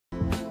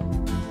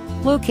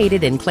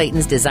located in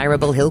Clayton's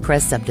desirable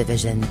Hillcrest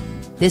subdivision.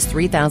 This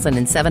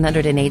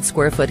 3,708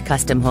 square foot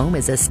custom home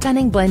is a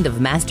stunning blend of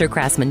master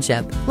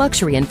craftsmanship,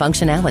 luxury, and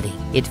functionality.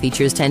 It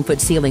features 10-foot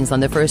ceilings on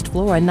the first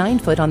floor and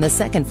 9-foot on the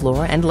second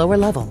floor and lower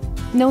level.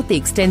 Note the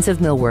extensive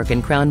millwork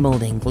and crown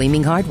molding,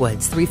 gleaming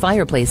hardwoods, 3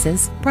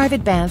 fireplaces,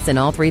 private baths in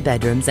all 3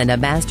 bedrooms, and a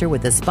master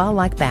with a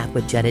spa-like bath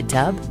with jetted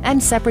tub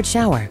and separate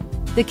shower.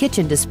 The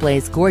kitchen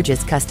displays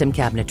gorgeous custom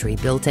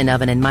cabinetry, built-in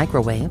oven and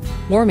microwave,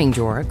 warming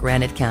drawer,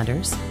 granite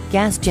counters,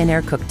 gas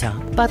Jenn-Air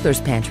cooktop, Butler's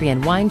pantry,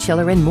 and wine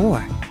chiller, and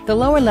more. The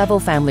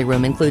lower-level family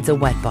room includes a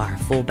wet bar,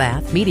 full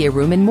bath, media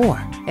room, and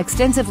more.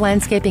 Extensive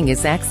landscaping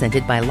is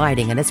accented by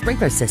lighting and a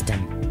sprinkler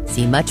system.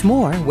 See much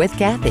more with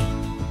Kathy.